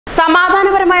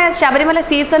സമാധാനപരമായ ശബരിമല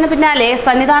സീസണിന് പിന്നാലെ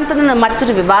സന്നിധാനത്ത് നിന്ന്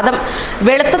മറ്റൊരു വിവാദം.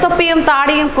 വെളുത്ത തൊപ്പിയും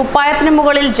താടിയും കുപ്പായത്തിനു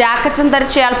മുകളിൽ ജാക്കറ്റും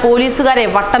ധരിച്ചയാൾ പോലീസുകാരെ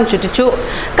വട്ടം ചുറ്റിച്ചു.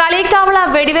 കളിക്കാവള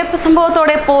വെടിവെപ്പ്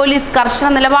സംഭവത്തോടെ പോലീസ് കർശന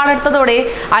നിലപാടെടുത്തതോടെ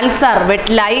അൻസാർ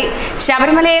വെട്ടിലായി.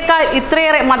 ശബരിമലയേക്കാൾ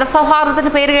ഇത്രയേറെ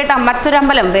മതസൗഹാർദ്ദത്തിന് പേരുകേട്ട മറ്റൊരു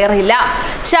അമ്പലം വേറെയില്ല.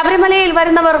 ശബരിമലയിൽ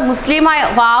വരുന്നവർ മുസ്ലിമായ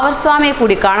വാവർ സ്വാമിയെ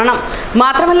കൂടി കാണണം.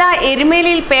 മാത്രമല്ല,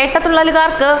 എരുമേലിയിൽ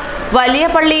പേട്ടത്തുള്ളലുകാർക്ക് വലിയ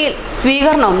പള്ളിയിൽ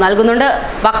സ്വീകരണവും നൽകുന്നുണ്ട്.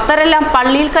 ഭക്തരെല്ലാം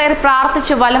പള്ളിയിൽ കയറി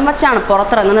പ്രാർത്ഥിച്ച് വലം വച്ചാണ്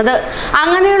പുറത്തിറങ്ങുന്നത്.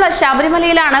 അങ്ങനെയുള്ള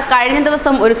ശബരിമലയിലാണ് കഴിഞ്ഞ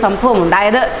ദിവസം ഒരു സംഭവം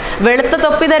ഉണ്ടായത്. വെളുത്ത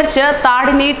തൊപ്പി ധരിച്ച്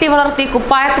താടി നീട്ടി വളർത്തി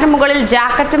കുപ്പായത്തിന് മുകളിൽ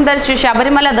ജാക്കറ്റും ധരിച്ച്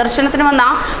ശബരിമല ദർശനത്തിന് വന്ന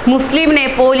മുസ്ലിമിനെ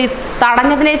പോലീസ്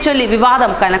തടഞ്ഞതിനെ ചൊല്ലി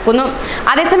വിവാദം കനക്കുന്നു.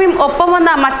 അതേസമയം ഒപ്പം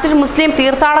വന്ന മറ്റൊരു മുസ്ലിം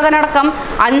തീർത്ഥാടകനടക്കം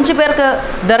 5 പേർക്ക്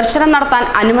ദർശനം നടത്താൻ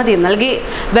അനുമതി നൽകി.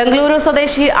 ബംഗളൂരു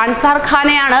സ്വദേശി അൻസാർ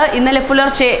ഖാനെയാണ് ഇന്നലെ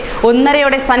പുലർച്ചെ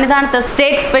 1:30 സന്നിധാനത്ത്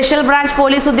സ്റ്റേറ്റ് സ്പെഷ്യൽ ബ്രാഞ്ച്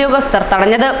പോലീസ് ഉദ്യോഗസ്ഥർ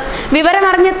തടഞ്ഞത്.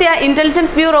 വിവരമറിഞ്ഞെത്തിയ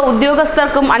ഇന്റലിജൻസ് ബ്യൂറോ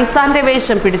ഉദ്യോഗസ്ഥർക്കും അൻസാറിന്റെ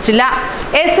വേഷം പിടിച്ചില്ല.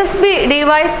 SSB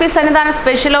DYSP സന്നിധാന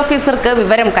സ്പെഷ്യൽ ഓഫീസർക്ക്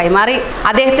വിവരം കൈമാറി.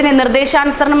 അദ്ദേഹത്തിന്റെ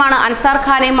നിർദ്ദേശാനുസരണമാണ് അൻസാർ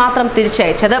ഖാനെ മാത്രം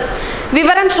തിരിച്ചയച്ചത്.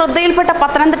 വിവരം ശ്രദ്ധയിൽപ്പെട്ട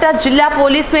പത്തനംതിട്ട ജില്ലാ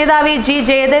പോലീസ് മേധാവി G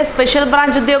ജയദേവ് സ്പെഷ്യൽ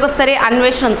ബ്രാഞ്ച് ഉദ്യോഗസ്ഥരെ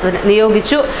അന്വേഷണത്തിന്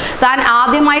നിയോഗിച്ചു. താൻ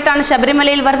ആദ്യമായിട്ടാണ്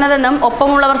ശബരിമലയിൽ വരുന്നതെന്നും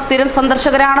ഒപ്പമുള്ളവർ സ്ഥിരം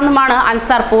സന്ദർശകരാണെന്നുമാണ്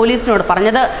അൻസാർ പോലീസിനോട്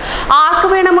പറഞ്ഞത്. ആർക്ക്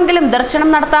വേണമെങ്കിലും ദർശനം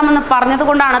നടത്താമെന്ന്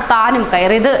പറഞ്ഞതുകൊണ്ടാണ് താനും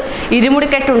കയറിയത്.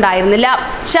 ഇരുമുടിക്കെട്ടുണ്ടായിരുന്നില്ല.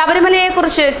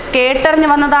 ശബരിമലയെക്കുറിച്ച് കേട്ടറിഞ്ഞു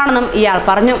വന്നതാണെന്നും ഇയാൾ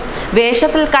പറഞ്ഞു.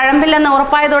 വേഷത്തിൽ കഴമ്പില്ലെന്ന്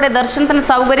ഉറപ്പായതോടെ ദർശനത്തിന്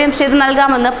സൗകര്യം ചെയ്തു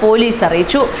നൽകാമെന്ന് പോലീസ്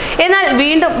അറിയിച്ചു. എന്നാൽ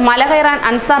വീണ്ടും മല കയറാൻ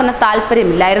അൻസാറിന്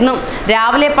താല്പര്യമില്ലായിരുന്നു.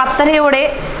 രാവിലെ 10:30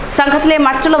 സംഘത്തിലെ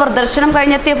മറ്റുള്ളവർ ദർശനം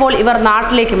കഴിഞ്ഞെത്തിയപ്പോൾ ഇവർ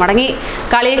നാട്ടിലേക്ക് മടങ്ങി.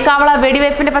 കളിക്കാവള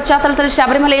വെടിവയ്പ്പിന്റെ പശ്ചാത്തലത്തിൽ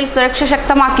ശബരിമലയിൽ സുരക്ഷ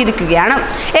ശക്തമാക്കിയിരിക്കുകയാണ്.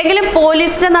 എങ്കിലും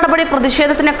പോലീസിന്റെ നടപടി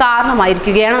പ്രതിഷേധത്തിന്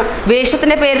കാരണമായിരിക്കുകയാണ്.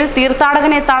 വേഷത്തിന്റെ പേരിൽ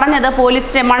തീർത്ഥാടകനെ തടഞ്ഞത്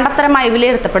പോലീസിന്റെ മണ്ടത്തരമായി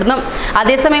വിലയിരുത്തപ്പെടുന്നു.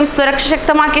 അതേസമയം സുരക്ഷ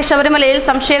ശക്തമാക്കിയ ശബരിമലയിൽ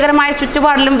സംശയകരമായ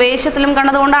ചുറ്റുപാടിലും വേഷത്തിലും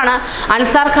കണ്ടതുകൊണ്ടാണ്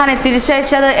അൻസാർ ഖാനെ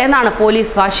തിരിച്ചയച്ചത് എന്നാണ്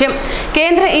പോലീസ് ഭാഷ്യം.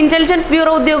 കേന്ദ്ര ഇന്റലിജൻസ്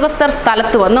ബ്യൂറോ ഉദ്യോഗസ്ഥർ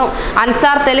സ്ഥലത്ത് വന്നു.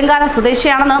 അൻസാർ തെലങ്കാന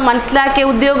സ്വദേശിയാണെന്ന് മനസ്സിലാക്കിയ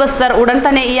ഉദ്യോഗസ്ഥർ ഉടൻ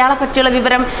തന്നെ ഇയാളെ പറ്റിയുള്ള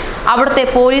വിവരം അവിടുത്തെ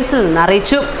പോലീസിൽ നിന്ന്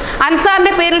അറിയിച്ചു.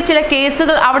 അൻസാറിന്റെ പേരിൽ ചില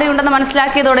കേസുകൾ അവിടെയുണ്ടെന്ന്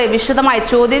മനസ്സിലാക്കിയതോടെ വിശദമായി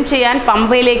ചോദ്യം ചെയ്യാൻ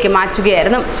പമ്പയിലേക്ക്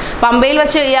മാറ്റുകയായിരുന്നു. പമ്പയിൽ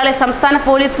വെച്ച് ഇയാളെ സംസ്ഥാന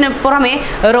പോലീസിന് പുറമെ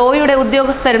റോയുടെ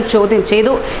ഉദ്യോഗസ്ഥരും ചോദ്യം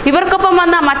ചെയ്തു. ഇവർക്കൊപ്പം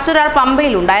വന്ന മറ്റൊരാൾ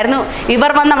പമ്പയിൽ ഉണ്ടായിരുന്നു.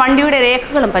 ഇവർ വന്ന വണ്ടിയുടെ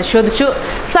രേഖകളും പരിശോധിച്ചു.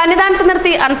 സന്നിധാനത്ത്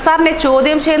നിർത്തി അൻസാറിനെ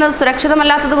ചോദ്യം ചെയ്യുന്നത്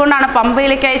സുരക്ഷിതമല്ലാത്തതുകൊണ്ടാണ്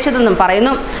പമ്പയിലേക്ക് അയച്ചതെന്നും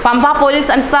പറയുന്നു. പമ്പ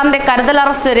പോലീസ് അൻസാറിന്റെ കരുതൽ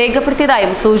അറസ്റ്റ്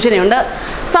രേഖപ്പെടുത്തിയതായും സൂചനയുണ്ട്.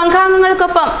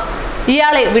 സംഘാംഗങ്ങൾക്കൊപ്പം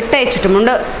ഇയാളെ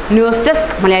വിട്ടയച്ചിട്ടുമുണ്ട്. ന്യൂസ്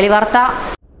ഡെസ്ക് മലയാളി വാർത്ത.